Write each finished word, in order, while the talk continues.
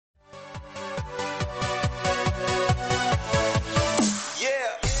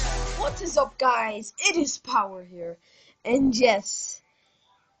up, guys? It is Power here. And yes,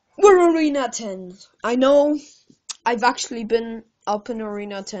 we're Arena 10. I know I've actually been up in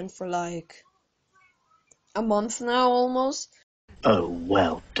Arena 10 for like a month now almost. Oh,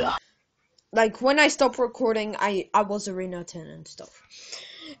 well done. Like when I stopped recording, I was Arena 10 and stuff.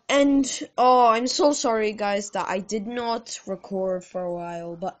 And oh, I'm so sorry guys that I did not record for a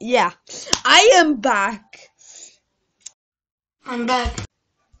while, but yeah, I am back. I'm back.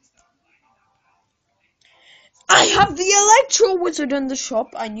 I have the Electro Wizard in the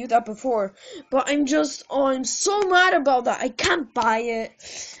shop. I knew that before. But I'm so mad about that. I can't buy it.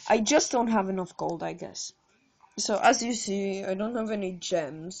 I just don't have enough gold, I guess. So as you see, I don't have any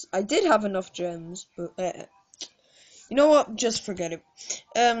gems. I did have enough gems, but you know what? Just forget it.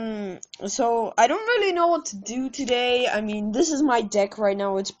 So I don't really know what to do today. I mean, this is my deck right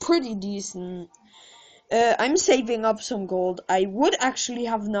now. It's pretty decent. I'm saving up some gold. I would actually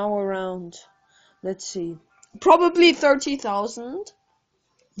have now around, let's see, probably 30,000,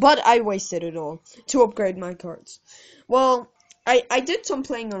 but I wasted it all to upgrade my cards. Well, I did some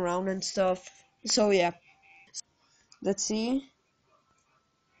playing around and stuff, so yeah. Let's see.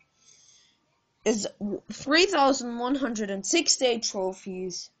 Is 3,168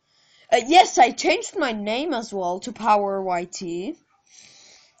 trophies. Yes, I changed my name as well to Power YT.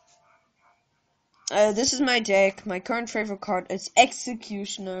 This is my deck. My current favorite card is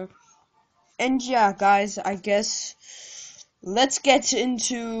Executioner. And yeah, guys, I guess let's get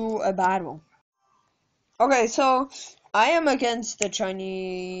into a battle. Okay, so I am against the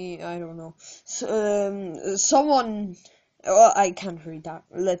Chinese. I don't know. Someone. Well, I can't read that.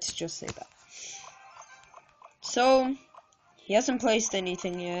 Let's just say that. So he hasn't placed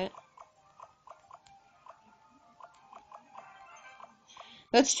anything yet.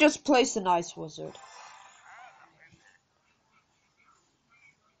 Let's just place an Ice Wizard.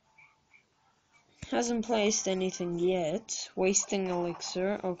 Hasn't placed anything yet. Wasting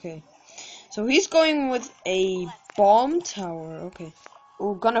elixir. Okay. So he's going with a bomb tower. Okay.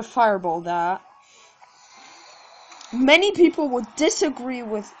 We're gonna fireball that. Many people would disagree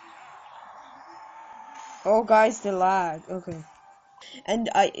with. Oh, guys, the lag. Okay. And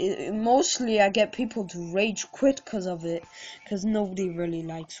mostly I get people to rage quit because of it. Because nobody really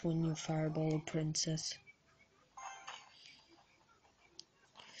likes when you fireball a princess.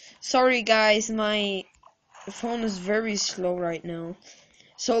 Sorry, guys, my phone is very slow right now.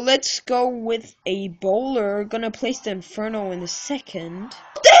 So let's go with a bowler. Gonna place the Inferno in a second.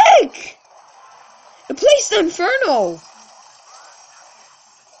 What the heck? I placed the Inferno!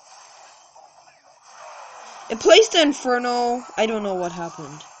 I placed the Inferno. I don't know what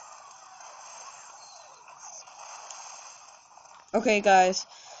happened. Okay, guys.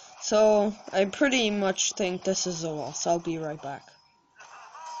 So, I pretty much think this is a loss. I'll be right back.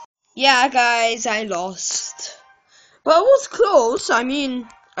 Yeah, guys, I lost. But it was close. I mean,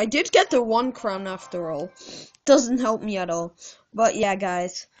 I did get the 1 crown after all. Doesn't help me at all. But yeah,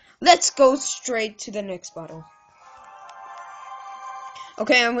 guys. Let's go straight to the next battle.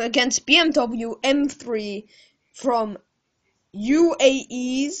 Okay, I'm against BMW M3 from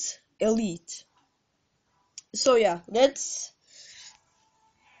UAE's Elite. So yeah, let's...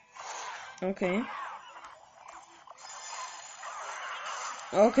 Okay.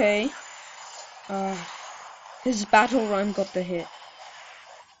 Okay. His battle rhyme got the hit.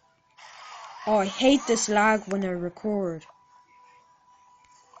 Oh, I hate this lag when I record.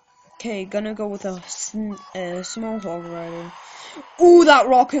 Okay, gonna go with a small hog rider. Ooh, that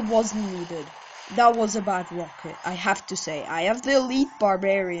rocket wasn't needed. That was a bad rocket, I have to say. I have the elite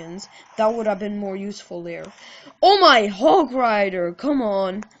barbarians. That would have been more useful there. Oh my, hog rider, come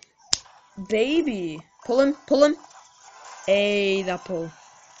on. Baby. Pull him, pull him. Hey, that pull.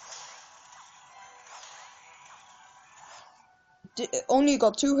 Only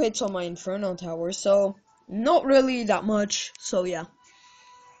got 2 hits on my Inferno Tower, so not really that much, so yeah.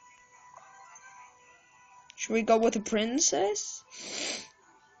 Should we go with a princess?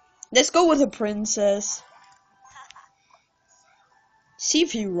 Let's go with a princess. See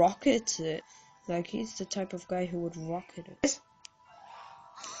if he rockets it. Like, he's the type of guy who would rocket it.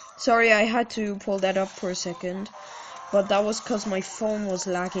 Sorry, I had to pull that up for a second. But that was because my phone was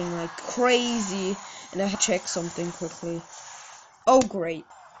lagging like crazy. And I had to check something quickly. Oh, great.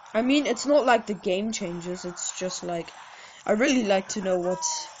 I mean, it's not like the game changes. It's just like, I really like to know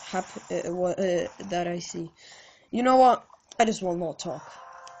what's that I see. You know what? I just will not talk.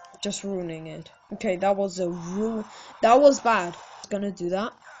 Just ruining it. Okay, that was that was bad. I was gonna do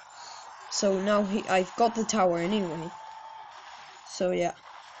that. So now I've got the tower anyway. So yeah.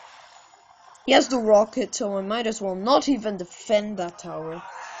 He has the rocket, so I might as well not even defend that tower.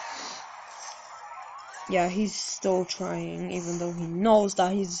 Yeah, he's still trying, even though he knows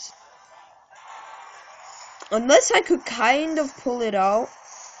that he's... Unless I could kind of pull it out,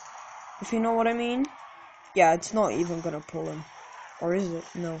 if you know what I mean. Yeah, it's not even gonna pull him. Or is it?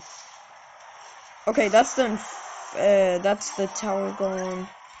 No. Okay, that's the tower gone.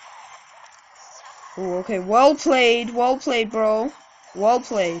 Oh, okay, well played, bro. Well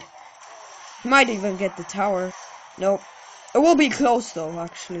played. He might even get the tower. Nope. It will be close though,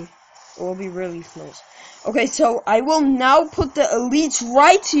 actually. It will be really close. Okay, so I will now put the elites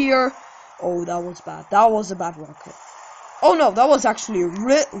right here. Oh, that was bad. That was a bad rocket. Oh no, that was actually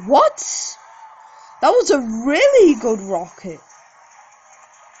what? That was a really good rocket.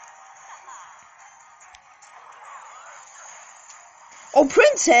 Oh,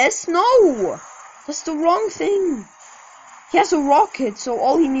 princess, no! That's the wrong thing. He has a rocket, so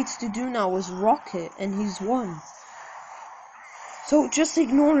all he needs to do now is rocket, and he's won. So just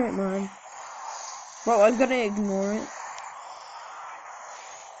ignore it, man. Well, I'm gonna ignore it.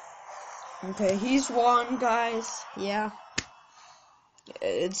 Okay, he's won, guys. Yeah.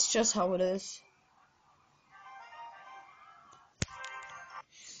 It's just how it is.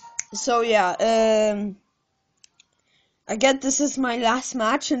 So yeah, I get this is my last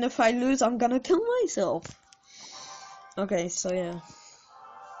match, and if I lose, I'm gonna kill myself. Okay, so yeah.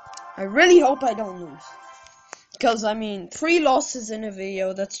 I really hope I don't lose. Because, I mean, 3 losses in a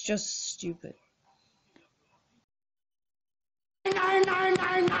video, that's just stupid.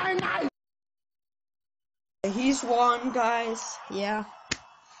 He's won, guys. Yeah.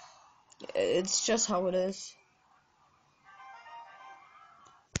 It's just how it is.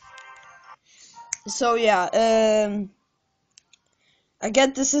 So yeah, I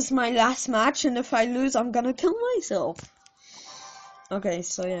get this is my last match, and if I lose, I'm gonna kill myself. Okay,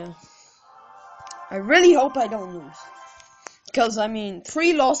 so yeah. I really hope I don't lose. Because, I mean,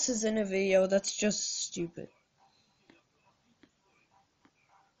 3 losses in a video, that's just stupid.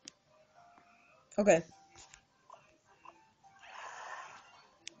 Okay.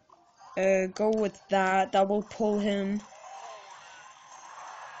 Go with that. That will pull him.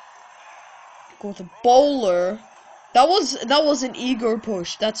 Go with a bowler. That was an eager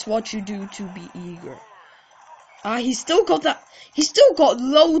push. That's what you do to be eager. He still got that. He still got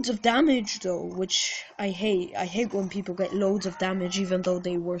loads of damage though, which I hate. I hate when people get loads of damage even though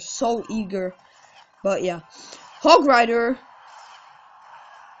they were so eager. But yeah, Hog Rider,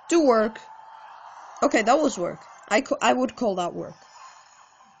 do work. Okay, that was work. I would call that work.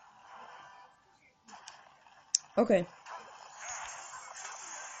 Okay.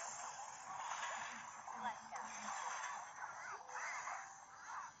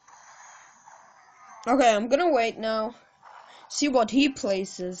 Okay, I'm gonna wait now. See what he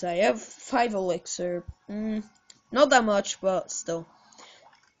places. I have 5 elixir. Not that much, but still.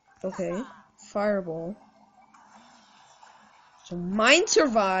 Okay, fireball. So mine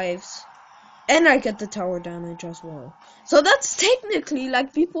survives, and I get the tower damage as well. So that's technically,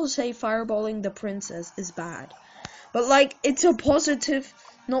 like people say, fireballing the princess is bad. But like, it's a positive,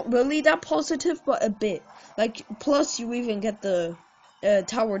 not really that positive, but a bit. Like, plus you even get the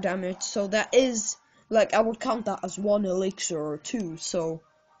tower damage, so that is, like, I would count that as 1 elixir or 2, so,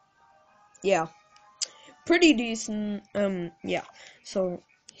 yeah. Pretty decent, yeah. So,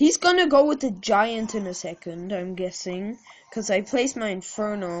 he's gonna go with the giant in a second, I'm guessing, because I placed my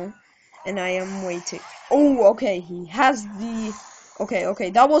inferno, and I am waiting. Oh, okay, he has the... Okay,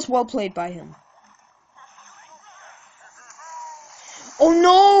 that was well played by him. Oh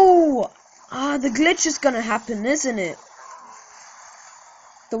no! The glitch is gonna happen, isn't it?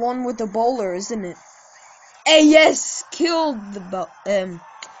 The one with the bowler, isn't it? Hey, yes! Killed the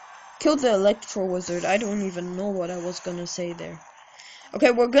Electro Wizard. I don't even know what I was gonna say there. Okay,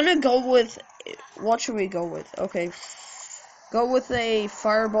 we're gonna go with... What should we go with? Okay. Go with a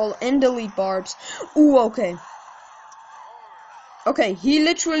Fireball and delete Barbs. Ooh, okay. Okay, he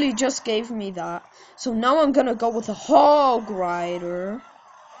literally just gave me that. So now I'm gonna go with a Hog Rider,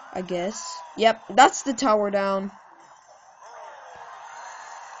 I guess. Yep, that's the tower down.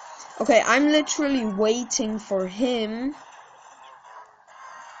 Okay, I'm literally waiting for him.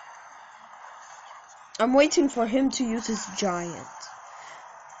 I'm waiting for him to use his giant.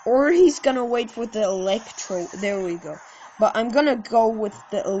 Or he's gonna wait with the Electro. There we go. But I'm gonna go with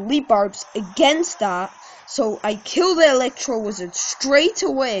the Elite Barbs against that. So I kill the Electro Wizard straight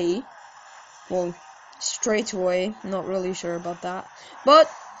away. Well, straight away. Not really sure about that.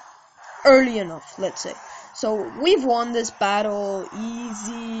 But early enough, let's say. So we've won this battle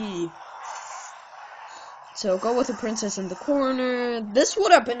easy. So go with the princess in the corner. This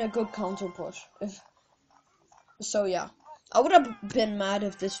would have been a good counter push. So yeah. I would have been mad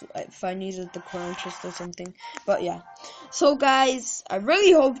if I needed the crown chest or something. But yeah. So guys, I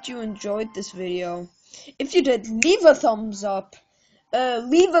really hoped you enjoyed this video. If you did, leave a thumbs up.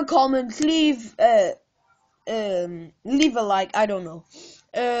 Leave a comment. Leave a like. I don't know.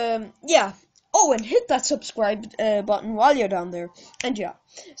 Yeah. Oh, and hit that subscribe button while you're down there. And yeah.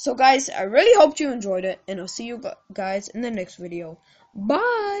 So guys, I really hoped you enjoyed it, and I'll see you guys in the next video.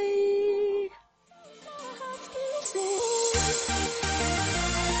 Bye.